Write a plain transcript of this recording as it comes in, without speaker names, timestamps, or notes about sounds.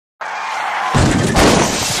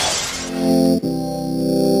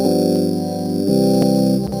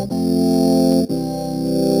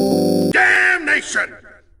taxation.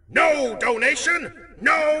 No donation,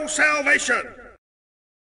 no salvation.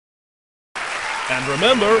 And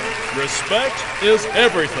remember, respect is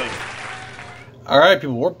everything. Alright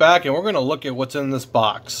people, we're back and we're going to look at what's in this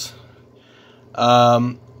box.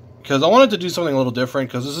 Because I wanted to do something a little different,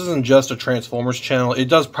 because this isn't just a Transformers channel. It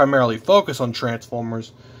does primarily focus on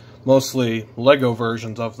Transformers, mostly Lego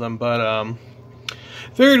versions of them, but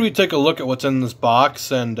figured we'd take a look at what's in this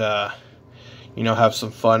box and, you know, have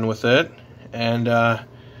some fun with it. And,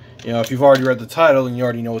 you know, if you've already read the title, then you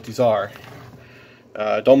already know what these are.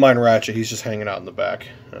 Don't mind Ratchet, he's just hanging out in the back.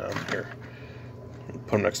 Here,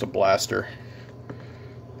 put him next to Blaster,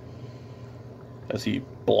 as he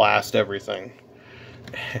blasts everything.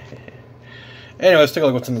 Anyway, let's take a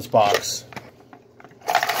look at what's in this box.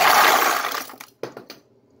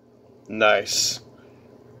 Nice.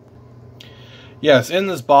 Yes, in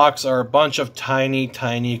this box are a bunch of tiny,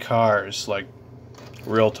 tiny cars, like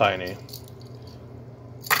real tiny.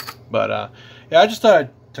 But yeah, I just thought I'd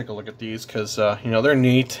take a look at these because you know, they're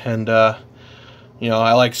neat, and you know,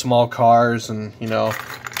 I like small cars and, you know,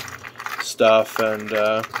 stuff, and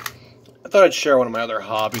I thought I'd share one of my other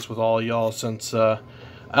hobbies with all y'all, since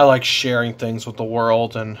I like sharing things with the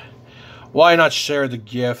world, and why not share the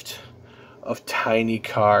gift of tiny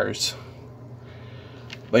cars?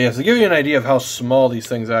 But yes, to give you an idea of how small these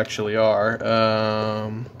things actually are,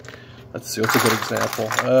 let's see, what's a good example?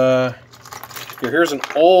 Here's an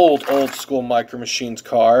old school Micro Machines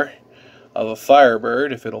car of a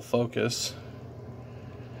Firebird, if it'll focus.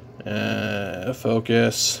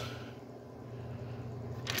 Focus.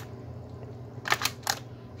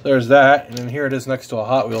 So there's that, and then here it is next to a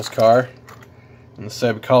Hot Wheels car, in the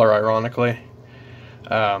same color, ironically.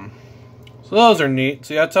 So those are neat.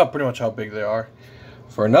 See, that's pretty much how big they are.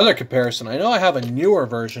 For another comparison, I know I have a newer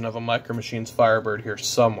version of a Micro Machines Firebird here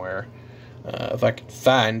somewhere, if I can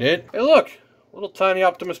find it. Hey, look! Little tiny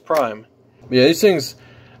Optimus Prime. Yeah, these things,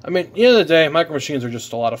 I mean, at the end of the day, Micro Machines are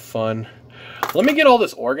just a lot of fun. Let me get all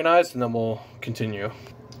this organized, and then we'll continue.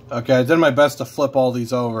 Okay, I did my best to flip all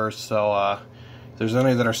these over, so, if there's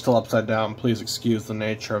any that are still upside down, please excuse the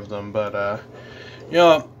nature of them, but, you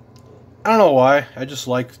know, I don't know why, I just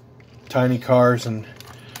like tiny cars, and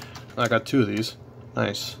I got two of these.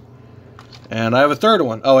 Nice. And I have a third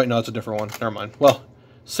one. Oh, wait, no, it's a different one. Never mind. Well,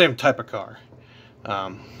 same type of car.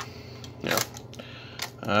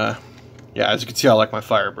 Yeah, as you can see, I like my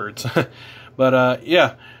Firebirds. But,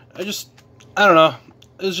 yeah, I don't know.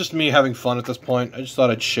 It's just me having fun at this point. I just thought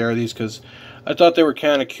I'd share these because I thought they were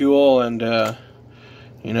kind of cool, and,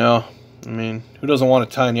 you know, I mean, who doesn't want a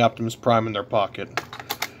tiny Optimus Prime in their pocket?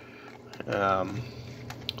 So,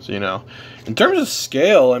 you know, in terms of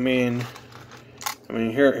scale, I mean,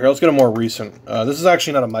 here, let's get a more recent. This is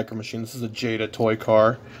actually not a Micro Machine. This is a Jada toy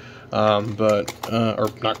car, or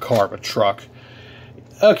not car, but truck.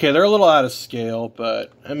 Okay, they're a little out of scale,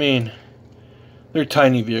 but, I mean, they're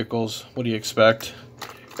tiny vehicles. What do you expect?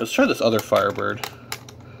 Let's try this other Firebird.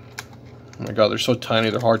 Oh my god, they're so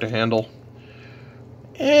tiny, they're hard to handle.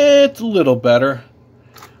 It's a little better.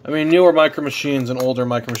 I mean, newer Micro Machines and older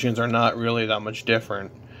Micro Machines are not really that much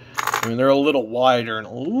different. I mean, they're a little wider and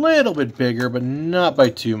a little bit bigger, but not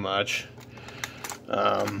by too much.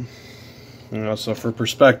 You know, so for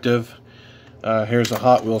perspective, here's a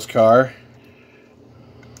Hot Wheels car.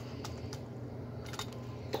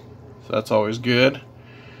 So that's always good.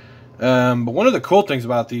 But one of the cool things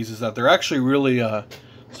about these is that they're actually really,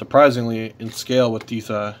 surprisingly in scale with these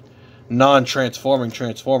non-transforming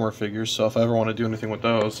Transformer figures. So if I ever want to do anything with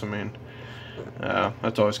those, I mean,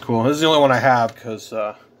 that's always cool. This is the only one I have because,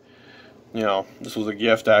 you know, this was a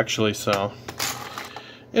gift actually, so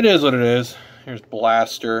it is what it is. Here's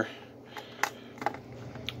Blaster,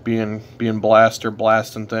 being Blaster,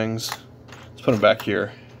 blasting things. Let's put him back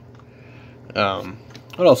here.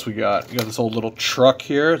 What else we got? We got this old little truck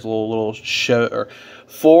here. It's a little Chevy, or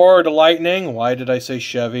Ford Lightning. Why did I say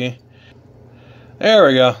Chevy? There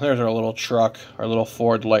we go. There's our little truck, our little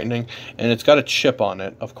Ford Lightning, and it's got a chip on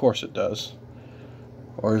it. Of course it does.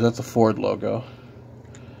 Or is that the Ford logo?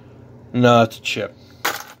 No, it's a chip.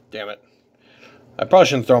 Damn it. I probably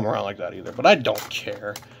shouldn't throw them around like that either, but I don't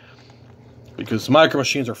care. Because Micro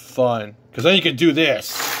Machines are fun. Because then you can do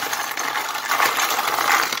this.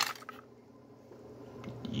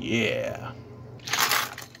 Yeah.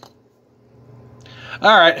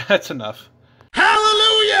 Alright, that's enough.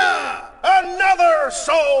 Hallelujah! Another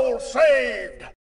soul saved!